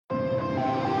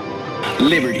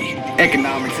liberty,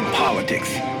 economics and politics,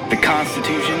 the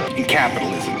Constitution and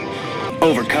capitalism.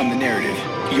 Overcome the narrative.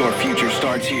 Your future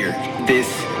starts here. This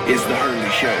is The Hurley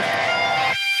Show.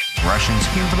 Russians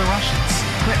came for the Russians.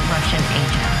 Quit Russian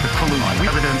agent. The collusion.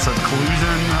 Evidence of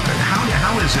collusion.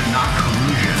 How is it not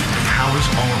collusion? How is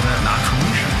all of that not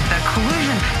collusion? The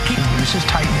collusion. The noose is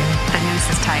tightening. The noose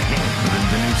is tightening.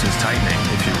 The noose is tightening,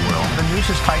 if you will. The noose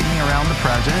is tightening around the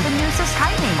president. The noose is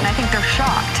tightening. And I think they're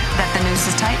shocked that the noose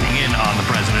is tightening. In on the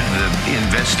president. The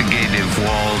investigative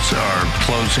walls are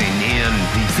closing in.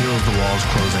 He feels the walls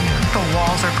closing in. The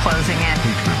walls are closing in.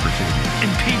 Impeachment proceedings.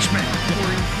 Impeachment.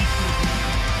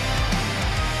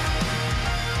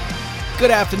 Good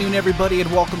afternoon, everybody,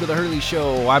 and welcome to The Hurley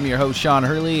Show. I'm your host, Sean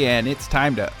Hurley, and it's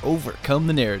time to overcome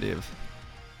the narrative.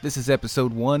 This is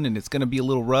episode 1, and it's going to be a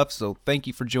little rough, so thank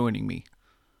you for joining me.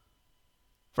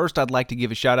 First, I'd like to give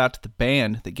a shout out to the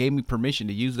band that gave me permission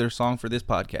to use their song for this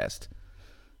podcast.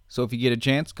 So if you get a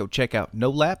chance, go check out No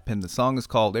Lap, and the song is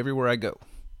called Everywhere I Go.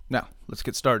 Now, let's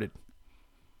get started.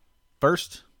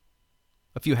 First,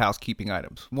 a few housekeeping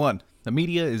items. 1, the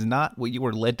media is not what you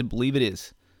are led to believe it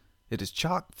is. It is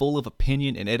chock full of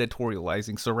opinion and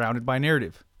editorializing surrounded by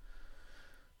narrative.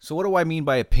 So what do I mean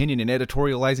by opinion and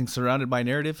editorializing surrounded by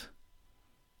narrative?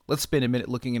 Let's spend a minute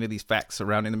looking into these facts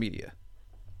surrounding the media.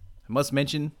 I must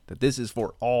mention that this is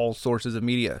for all sources of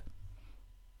media.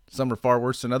 Some are far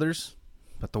worse than others,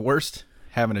 but the worst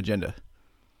have an agenda.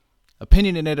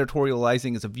 Opinion and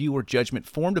editorializing is a view or judgment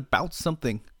formed about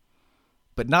something,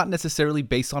 but not necessarily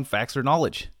based on facts or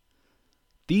knowledge.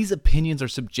 These opinions are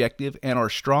subjective and are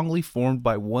strongly formed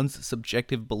by one's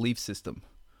subjective belief system.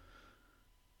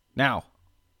 Now,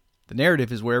 the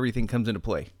narrative is where everything comes into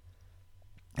play.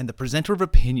 And the presenter of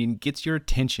opinion gets your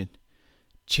attention,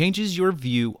 changes your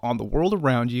view on the world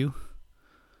around you.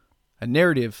 A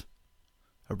narrative,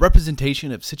 a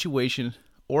representation of situation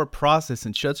or a process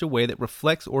in such a way that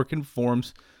reflects or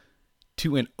conforms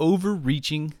to an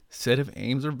overreaching set of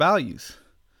aims or values.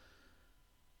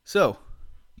 So,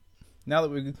 now that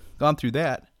we've gone through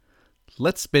that,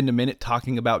 let's spend a minute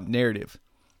talking about narrative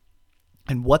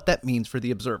and what that means for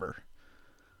the observer.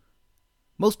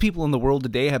 Most people in the world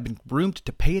today have been groomed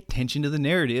to pay attention to the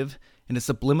narrative in a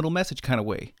subliminal message kind of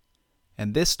way.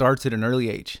 And this starts at an early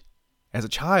age. As a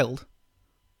child,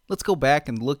 let's go back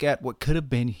and look at what could have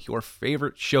been your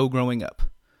favorite show growing up.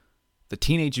 The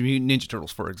Teenage Mutant Ninja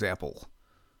Turtles, for example.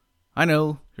 I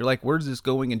know, you're like, where's this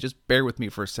going? And just bear with me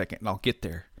for a second and I'll get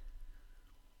there.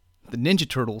 The Ninja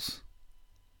Turtles,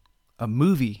 a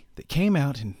movie that came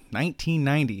out in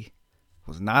 1990,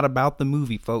 was not about the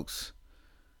movie, folks.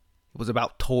 It was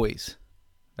about toys.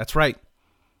 That's right.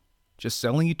 Just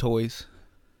selling you toys.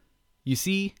 You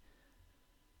see,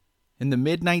 in the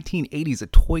mid-1980s, a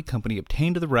toy company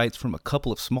obtained the rights from a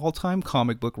couple of small-time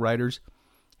comic book writers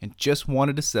and just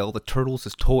wanted to sell the Turtles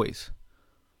as toys.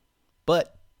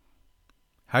 But,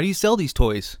 how do you sell these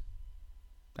toys?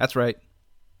 That's right.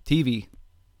 TV.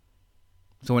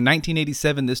 So in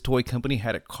 1987, this toy company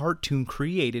had a cartoon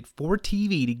created for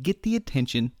TV to get the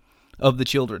attention of the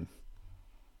children.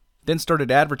 Then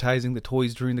started advertising the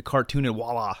toys during the cartoon and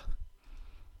voila.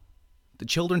 The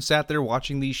children sat there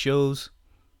watching these shows.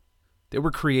 They were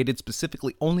created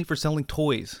specifically only for selling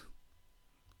toys.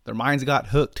 Their minds got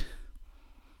hooked.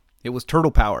 It was turtle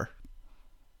power.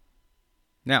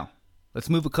 Now, let's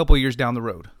move a couple years down the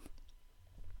road.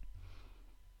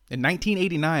 In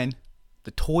 1989,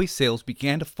 the toy sales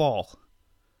began to fall,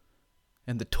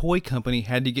 and the toy company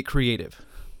had to get creative.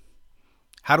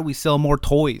 How do we sell more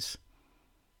toys?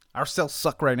 Our sales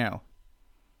suck right now.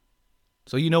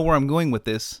 So you know where I'm going with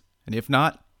this, and if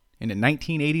not, and in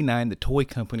 1989, the toy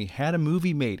company had a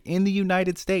movie made in the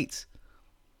United States,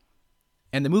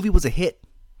 and the movie was a hit.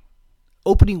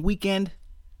 Opening weekend,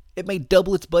 it made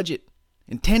double its budget,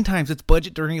 and 10 times its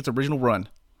budget during its original run.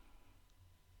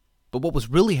 But what was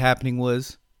really happening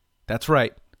was, that's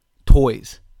right,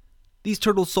 toys. These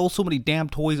turtles sold so many damn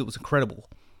toys it was incredible.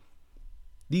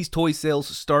 These toy sales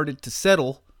started to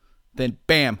settle, then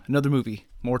bam, another movie,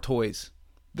 more toys.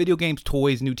 Video games,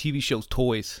 toys, new TV shows,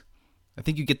 toys. I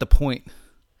think you get the point.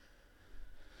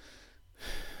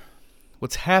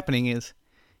 What's happening is,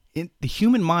 the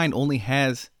human mind only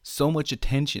has so much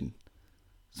attention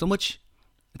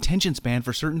span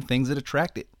for certain things that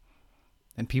attract it.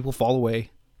 And people fall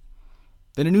away.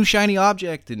 Then a new shiny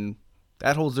object, and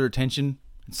that holds their attention,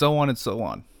 and so on and so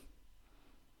on.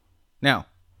 Now,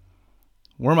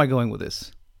 where am I going with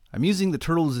this? I'm using the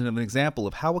Turtles as an example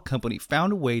of how a company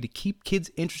found a way to keep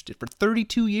kids interested for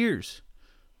 32 years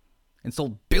and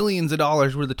sold billions of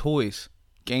dollars worth of toys,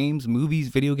 games, movies,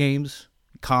 video games,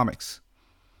 comics.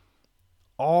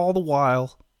 All the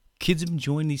while Kids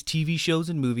enjoying these TV shows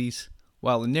and movies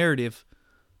while the narrative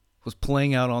was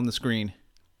playing out on the screen,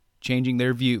 changing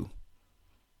their view.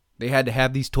 They had to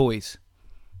have these toys.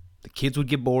 The kids would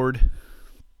get bored,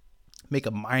 make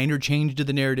a minor change to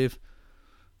the narrative,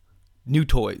 new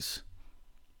toys.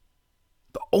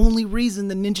 The only reason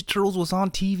the Ninja Turtles was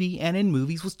on TV and in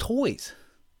movies was toys.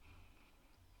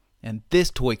 And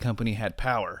this toy company had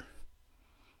power.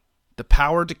 The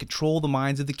power to control the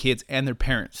minds of the kids and their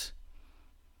parents.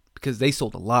 Because they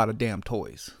sold a lot of damn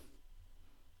toys.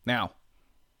 Now,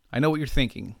 I know what you're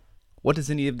thinking. What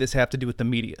does any of this have to do with the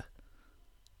media?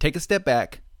 Take a step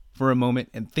back for a moment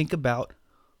and think about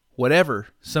whatever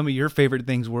some of your favorite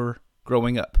things were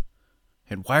growing up.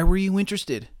 And why were you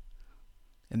interested?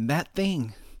 And that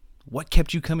thing, what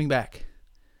kept you coming back?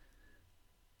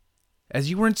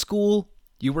 As you were in school,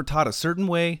 you were taught a certain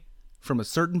way from a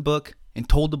certain book and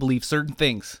told to believe certain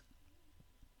things.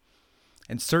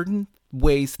 And certain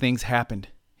ways things happened,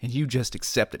 and you just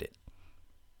accepted it.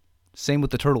 Same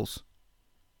with the Turtles.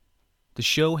 The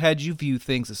show had you view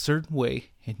things a certain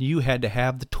way, and you had to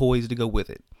have the toys to go with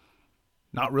it.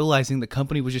 Not realizing the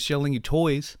company was just selling you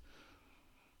toys.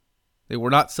 They were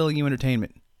not selling you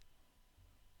entertainment.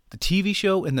 The TV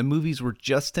show and the movies were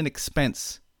just an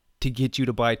expense to get you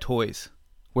to buy toys,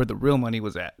 where the real money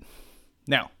was at.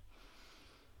 Now,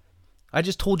 I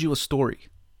just told you a story,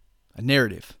 a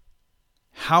narrative.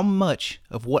 How much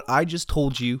of what I just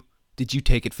told you did you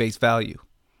take at face value?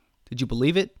 Did you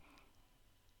believe it?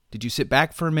 Did you sit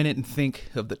back for a minute and think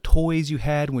of the toys you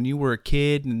had when you were a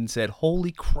kid and said,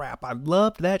 holy crap, I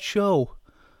loved that show,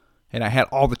 and I had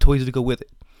all the toys to go with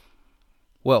it?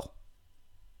 Well,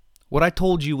 what I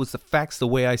told you was the facts the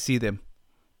way I see them,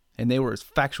 and they were as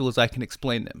factual as I can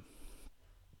explain them.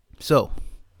 So,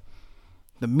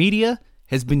 the media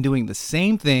has been doing the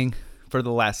same thing for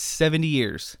the last 70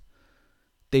 years.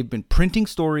 They've been printing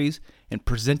stories and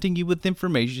presenting you with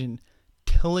information,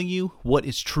 telling you what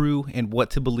is true and what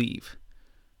to believe,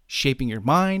 shaping your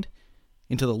mind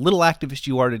into the little activist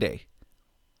you are today.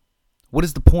 What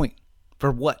is the point?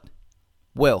 For what?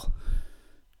 Well,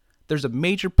 there's a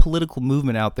major political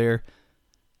movement out there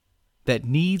that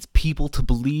needs people to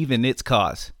believe in its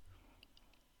cause.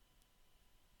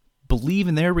 Believe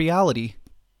in their reality,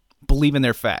 believe in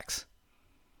their facts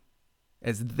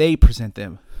as they present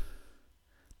them.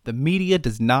 The media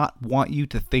does not want you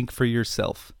to think for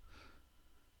yourself.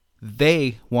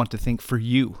 They want to think for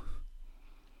you.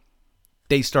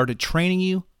 They started training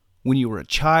you when you were a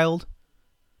child.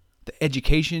 The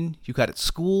education you got at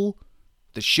school,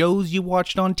 the shows you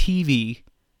watched on TV,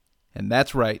 and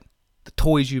that's right, the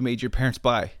toys you made your parents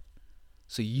buy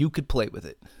so you could play with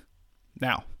it.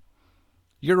 Now,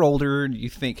 you're older and you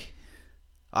think,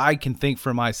 I can think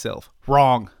for myself.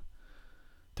 Wrong.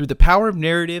 Through the power of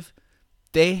narrative,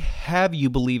 they have you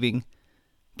believing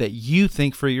that you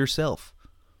think for yourself.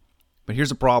 But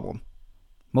here's a problem.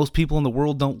 Most people in the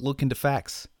world don't look into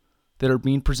facts that are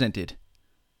being presented.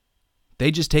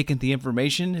 They just take in the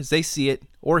information as they see it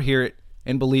or hear it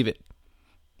and believe it.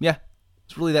 Yeah,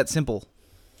 it's really that simple.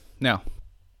 Now,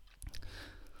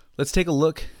 let's take a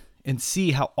look and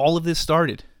see how all of this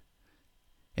started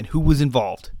and who was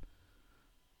involved.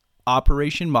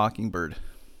 Operation Mockingbird.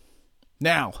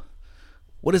 Now,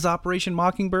 what is Operation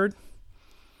Mockingbird?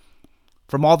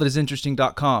 From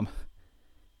allthatisinteresting.com,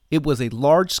 it was a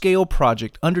large-scale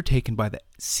project undertaken by the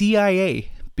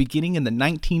CIA beginning in the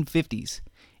 1950s,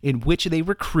 in which they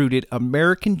recruited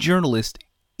American journalists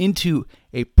into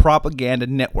a propaganda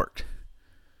network.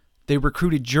 They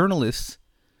recruited journalists,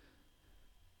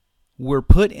 were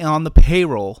put on the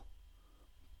payroll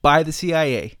by the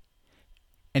CIA,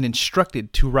 and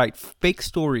instructed to write fake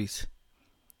stories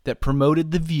that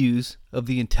promoted the views of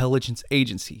the intelligence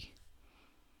agency.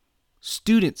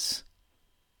 Students,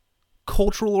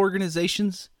 cultural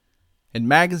organizations, and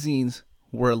magazines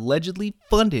were allegedly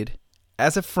funded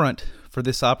as a front for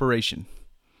this operation.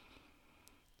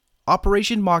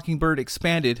 Operation Mockingbird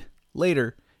expanded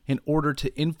later in order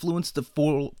to influence the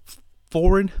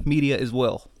foreign media as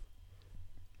well.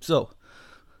 So,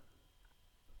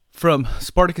 from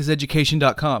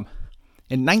SpartacusEducation.com,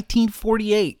 in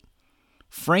 1948,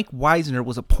 Frank Wisner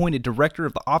was appointed director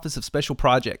of the Office of Special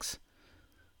Projects.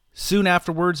 Soon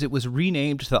afterwards, it was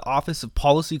renamed to the Office of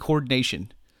Policy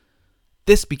Coordination.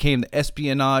 This became the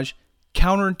espionage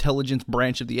counterintelligence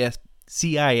branch of the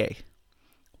CIA.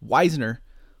 Wisner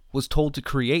was told to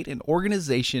create an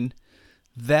organization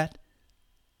that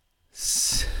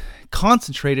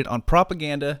concentrated on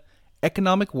propaganda,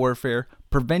 economic warfare,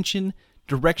 prevention,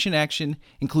 direction action,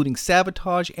 including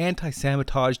sabotage,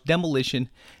 anti-sabotage, demolition,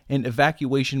 and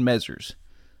evacuation measures.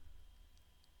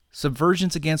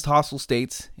 subversions against hostile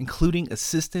states, including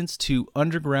assistance to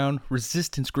underground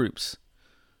resistance groups.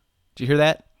 Did you hear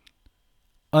that?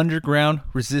 Underground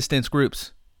resistance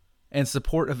groups, and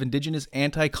support of indigenous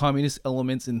anti-communist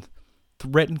elements in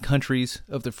threatened countries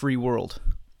of the free world.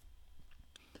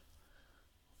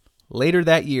 Later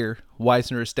that year,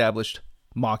 Wisner established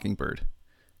Mockingbird,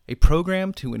 a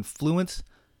program to influence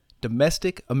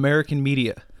domestic American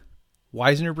media.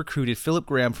 Wisner recruited Philip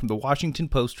Graham from the Washington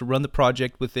Post to run the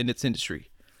project within its industry.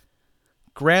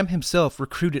 Graham himself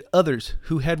recruited others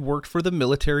who had worked for the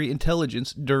military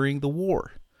intelligence during the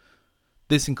war.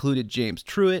 This included James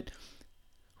Truitt,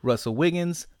 Russell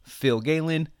Wiggins, Phil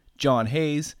Galen, John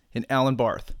Hayes, and Alan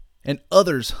Barth, and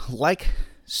others like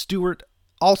Stuart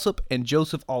Alsop and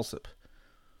Joseph Alsop.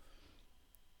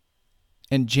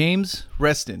 And James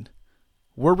Reston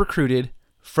were recruited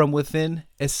from within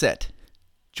ESET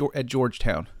at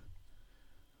Georgetown.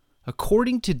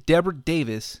 According to Deborah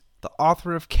Davis, the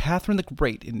author of Catherine the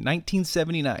Great in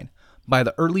 1979, by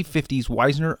the early 50s,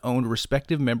 Wisner owned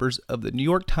respective members of the New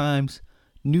York Times,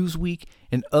 Newsweek,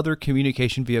 and other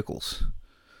communication vehicles.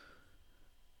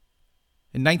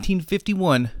 In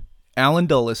 1951, Allen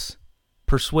Dulles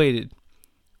persuaded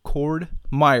Cord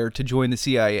Meyer to join the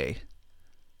CIA.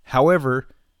 However,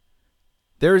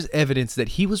 there is evidence that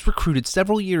he was recruited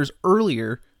several years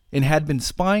earlier and had been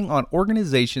spying on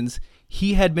organizations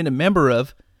he had been a member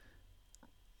of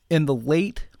in the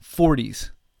late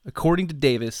 40s. According to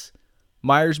Davis,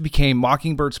 Myers became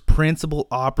Mockingbird's principal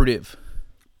operative.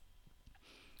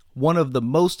 One of the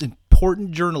most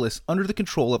important journalists under the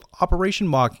control of Operation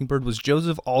Mockingbird was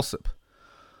Joseph Alsop,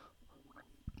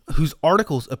 whose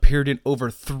articles appeared in over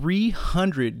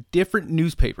 300 different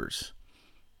newspapers.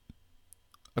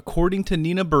 According to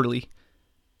Nina Burley,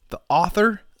 the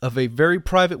author of A Very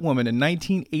Private Woman in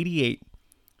 1988,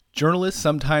 journalists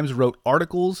sometimes wrote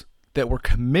articles that were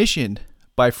commissioned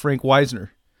by Frank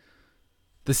Wisner.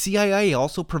 The CIA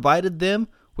also provided them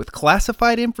with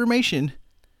classified information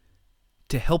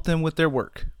to help them with their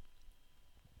work.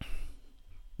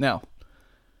 Now,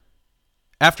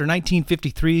 after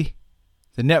 1953,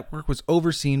 the network was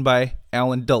overseen by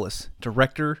Allen Dulles,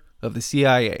 director of the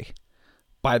CIA.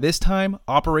 By this time,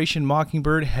 Operation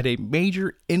Mockingbird had a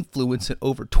major influence in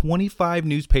over 25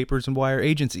 newspapers and wire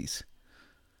agencies.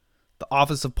 The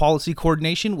Office of Policy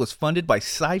Coordination was funded by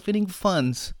siphoning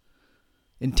funds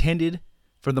intended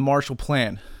for the Marshall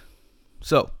Plan.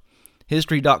 So,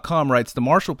 History.com writes the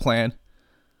Marshall Plan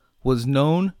was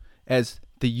known as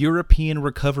the European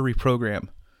Recovery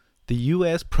Program, the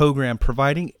U.S. program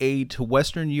providing aid to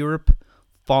Western Europe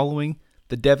following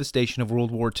the devastation of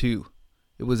World War II.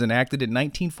 It was enacted in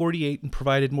 1948 and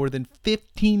provided more than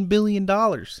 $15 billion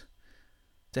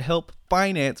to help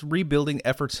finance rebuilding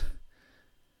efforts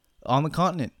on the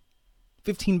continent.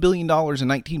 $15 billion in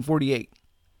 1948.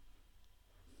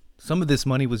 Some of this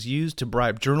money was used to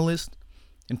bribe journalists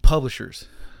and publishers.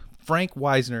 Frank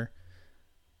Wisner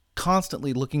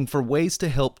constantly looking for ways to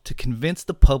help to convince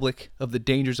the public of the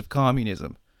dangers of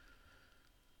communism.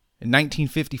 In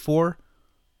 1954,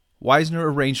 Wisner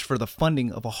arranged for the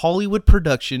funding of a Hollywood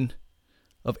production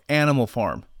of Animal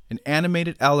Farm, an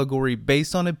animated allegory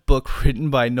based on a book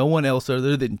written by no one else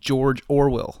other than George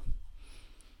Orwell.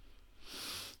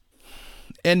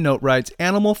 EndNote writes,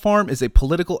 Animal Farm is a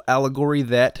political allegory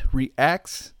that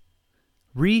recast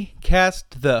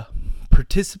the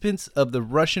participants of the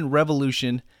Russian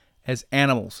Revolution as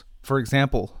animals. For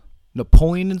example,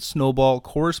 Napoleon and Snowball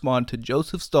correspond to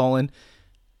Joseph Stalin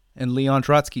and Leon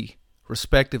Trotsky,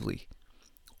 respectively.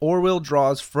 Orwell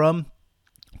draws from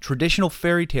traditional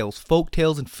fairy tales, folk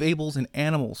tales, and fables and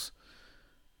animals.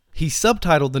 He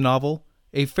subtitled the novel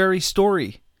A Fairy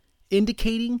Story,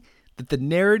 indicating that the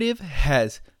narrative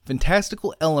has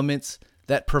fantastical elements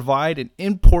that provide an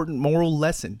important moral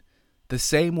lesson, the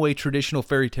same way traditional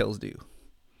fairy tales do.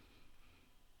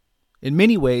 In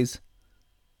many ways,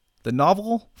 the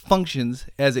novel functions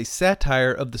as a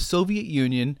satire of the Soviet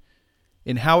Union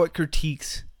in how it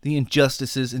critiques the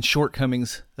injustices and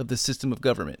shortcomings of the system of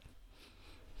government.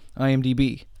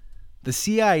 IMDb. The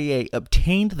CIA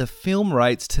obtained the film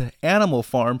rights to Animal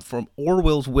Farm from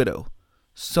Orwell's widow,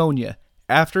 Sonia,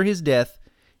 after his death,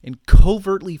 and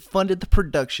covertly funded the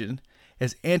production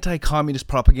as anti-communist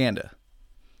propaganda.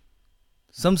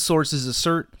 Some sources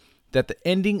assert that the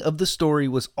ending of the story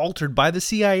was altered by the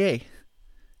CIA.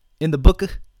 In the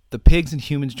book, the pigs and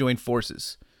humans join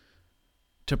forces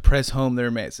to press home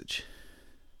their message.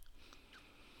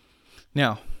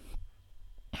 Now,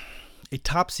 a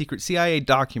top-secret CIA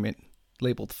document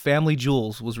labeled Family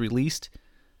Jewels was released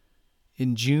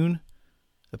in June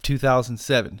of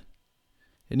 2007,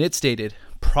 and it stated,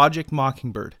 Project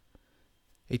Mockingbird,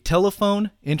 A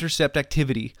telephone intercept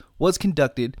activity was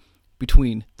conducted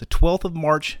between the 12th of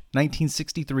March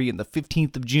 1963 and the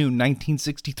 15th of June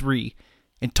 1963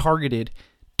 and targeted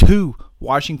 2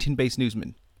 Washington-based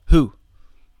newsmen who,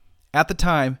 at the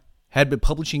time, had been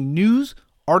publishing news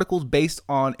articles based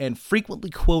on and frequently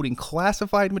quoting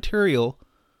classified material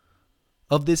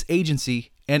of this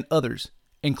agency and others,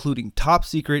 including top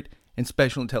secret and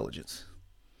special intelligence.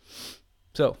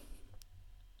 So,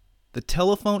 the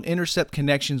telephone intercept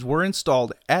connections were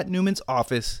installed at Newman's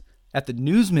office, at the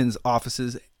newsmen's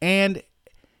offices, and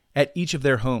at each of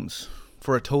their homes,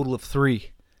 for a total of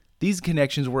 3. These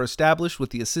connections were established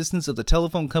with the assistance of the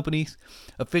telephone company's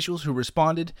officials who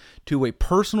responded to a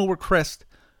personal request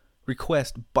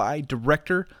by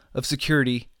Director of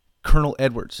Security Colonel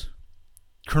Edwards.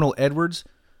 Colonel Edwards'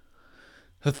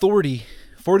 authority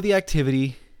for the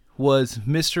activity was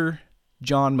Mr.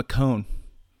 John McCone,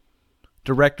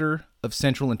 Director of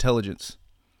Central Intelligence.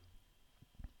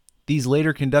 These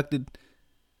later conducted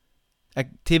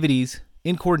activities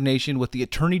in coordination with the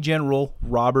Attorney General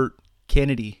Robert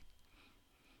Kennedy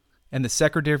and the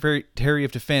Secretary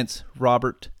of Defense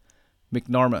Robert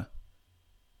McNamara.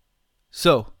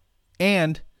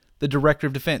 And the Director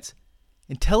of Defense.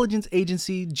 Intelligence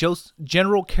Agency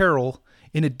General Carroll,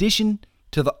 in addition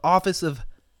to the Office of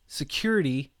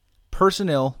Security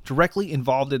personnel directly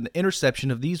involved in the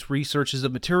interception of these researches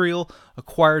of material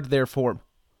acquired therefrom.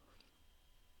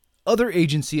 Other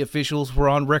agency officials were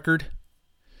on record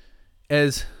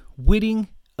as witting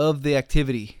of the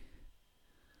activity.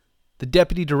 The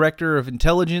Deputy Director of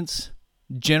Intelligence,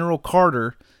 General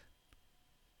Carter,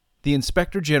 the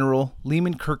Inspector General,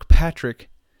 Lyman Kirkpatrick,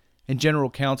 and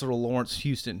General Counsel Lawrence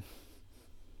Houston.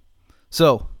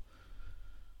 So,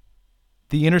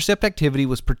 the intercept activity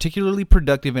was particularly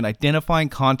productive in identifying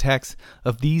contacts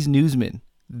of these newsmen,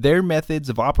 their methods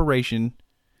of operation,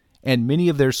 and many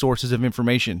of their sources of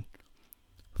information.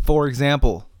 For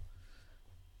example,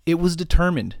 it was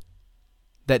determined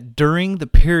that during the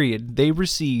period they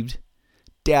received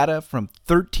data from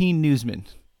 13 newsmen,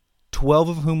 12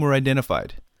 of whom were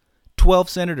identified, 12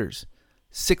 senators,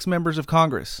 6 members of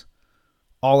Congress,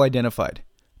 all identified,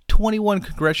 21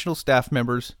 congressional staff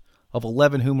members, of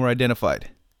 11 whom were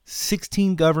identified,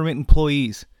 16 government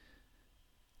employees,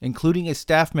 including a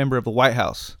staff member of the White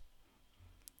House,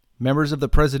 members of the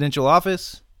presidential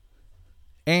office,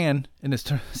 and an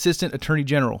assistant attorney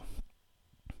general,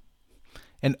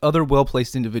 and other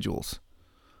well-placed individuals.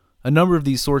 A number of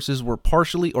these sources were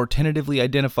partially or tentatively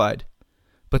identified,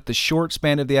 but the short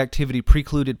span of the activity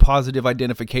precluded positive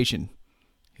identification.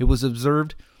 It was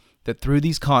observed that through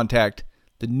these contacts,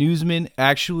 the newsmen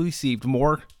actually received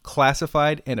more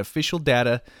classified and official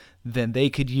data than they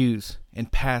could use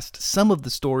and passed some of the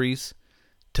stories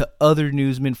to other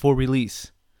newsmen for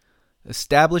release,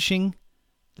 establishing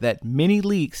that many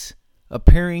leaks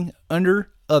appearing under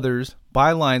others'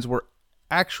 bylines were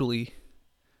actually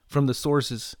from the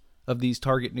sources of these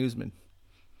target newsmen.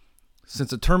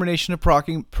 Since the termination of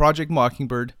Project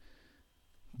Mockingbird,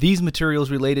 these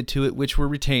materials related to it which were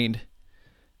retained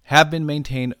have been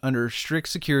maintained under strict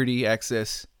security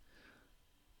access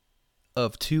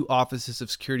of 2 offices of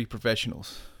security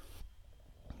professionals.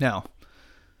 Now,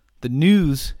 the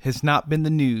news has not been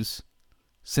the news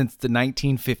since the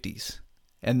 1950s,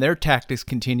 and their tactics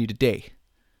continue today.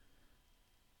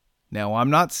 Now, I'm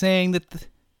not saying that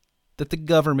the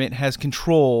government has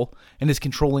control and is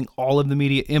controlling all of the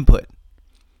media input,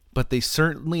 but they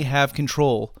certainly have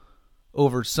control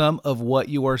over some of what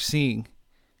you are seeing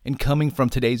and coming from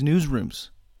today's newsrooms.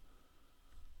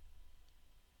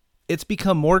 It's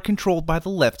become more controlled by the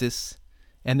leftists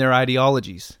and their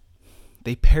ideologies.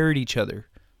 They parrot each other.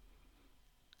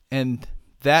 And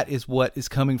that is what is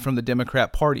coming from the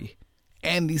Democrat Party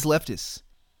and these leftists.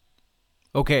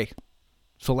 Okay,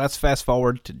 so let's fast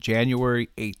forward to January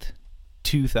 8th,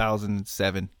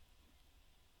 2007.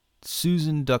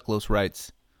 Susan Duclos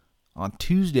writes, on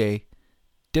Tuesday,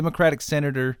 Democratic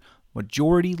Senator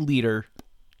Majority Leader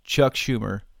Chuck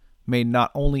Schumer made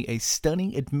not only a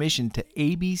stunning admission to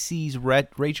ABC's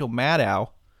Rachel Maddow,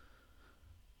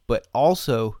 but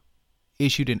also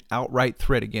issued an outright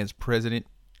threat against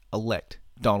President-elect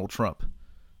Donald Trump,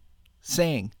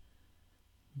 saying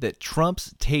that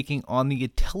Trump's taking on the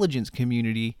intelligence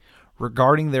community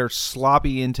regarding their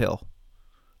sloppy intel,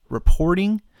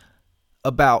 reporting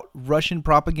about Russian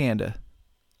propaganda,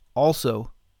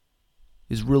 also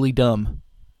is really dumb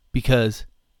because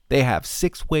they have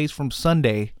 6 ways from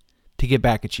Sunday to get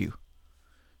back at you.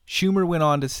 Schumer went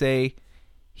on to say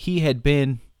he had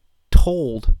been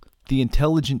told the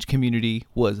intelligence community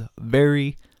was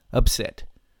very upset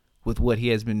with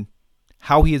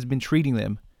how he has been treating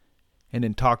them, and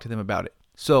then talk to them about it.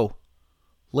 So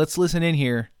let's listen in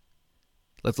here.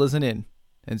 Let's listen in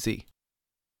and see.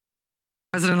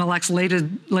 President-elect's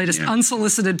latest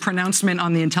unsolicited pronouncement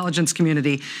on the intelligence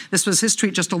community. This was his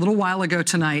tweet just a little while ago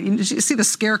tonight. You see the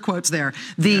scare quotes there.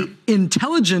 The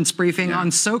intelligence briefing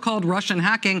on so-called Russian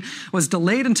hacking was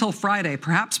delayed until Friday.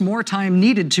 Perhaps more time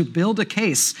needed to build a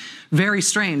case. Very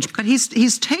strange. But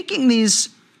he's taking these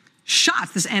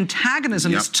shots, this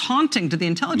antagonism, this taunting to the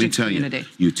intelligence community.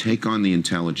 You take on the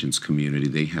intelligence community,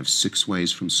 they have 6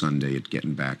 ways from Sunday at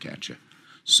getting back at you.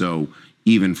 So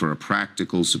even for a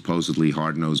practical, supposedly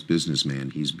hard-nosed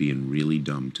businessman, he's being really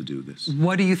dumb to do this.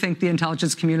 What do you think the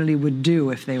intelligence community would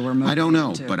do if they were motivated? I don't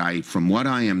know, but from what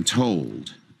I am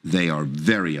told, they are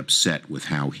very upset with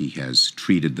how he has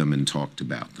treated them and talked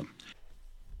about them.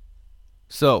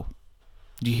 So,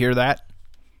 do you hear that?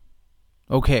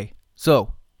 Okay,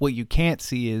 so what you can't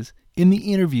see is, in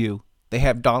the interview, they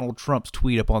have Donald Trump's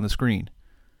tweet up on the screen.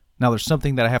 Now, there's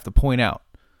something that I have to point out.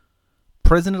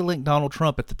 President-elect Donald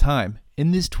Trump at the time,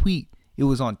 in this tweet, it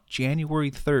was on January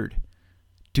 3rd,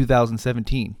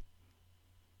 2017.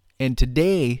 And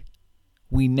today,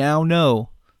 we now know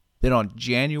that on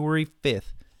January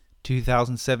 5th,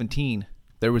 2017,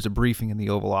 there was a briefing in the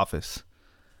Oval Office.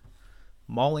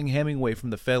 Malling Hemingway from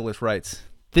the Federalist writes,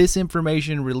 this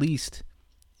information released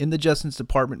in the Justice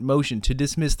Department motion to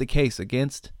dismiss the case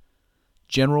against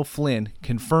General Flynn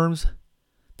confirms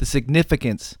the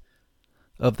significance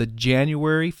of the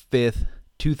January 5th,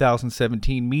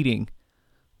 2017 meeting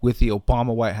with the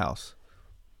Obama White House.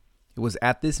 It was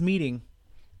at this meeting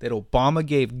that Obama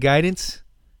gave guidance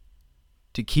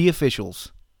to key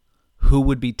officials who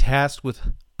would be tasked with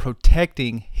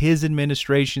protecting his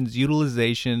administration's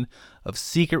utilization of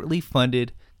secretly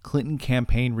funded Clinton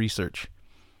campaign research,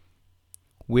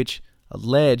 which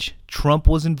alleged Trump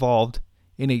was involved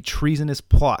in a treasonous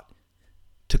plot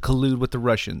to collude with the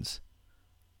Russians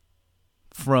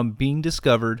from being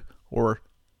discovered or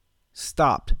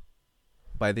stopped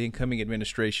by the incoming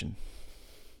administration.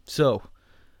 So,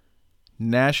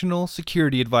 National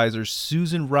Security Advisor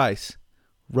Susan Rice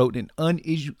wrote an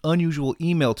unusual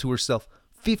email to herself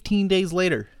 15 days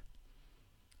later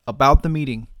about the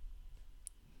meeting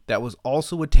that was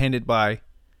also attended by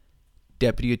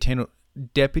Deputy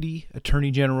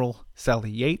Attorney General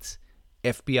Sally Yates,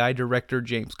 FBI Director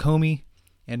James Comey,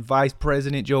 and Vice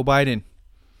President Joe Biden.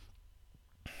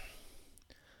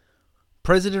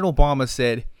 President Obama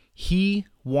said he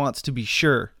wants to be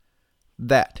sure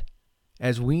that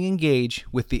as we engage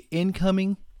with the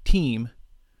incoming team,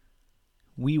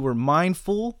 we were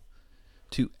mindful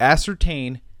to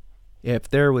ascertain if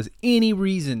there was any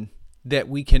reason that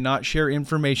we cannot share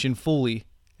information fully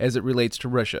as it relates to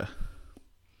Russia.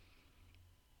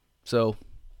 So,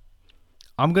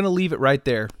 I'm going to leave it right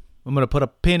there. I'm going to put a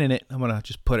pin in it. I'm going to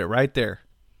just put it right there.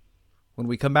 When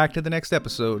we come back to the next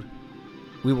episode,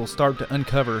 we will start to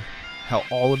uncover how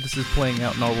all of this is playing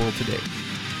out in our world today.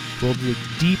 We'll dig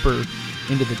deeper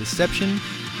into the deception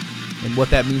and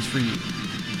what that means for you.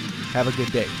 Have a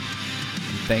good day.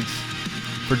 And thanks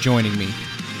for joining me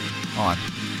on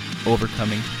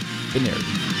Overcoming the Narrative.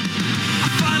 I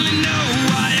finally know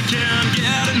why I can't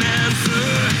get an answer.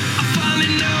 I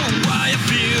finally know why I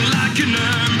feel like a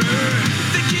number.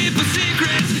 They keep a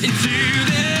secret into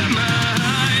their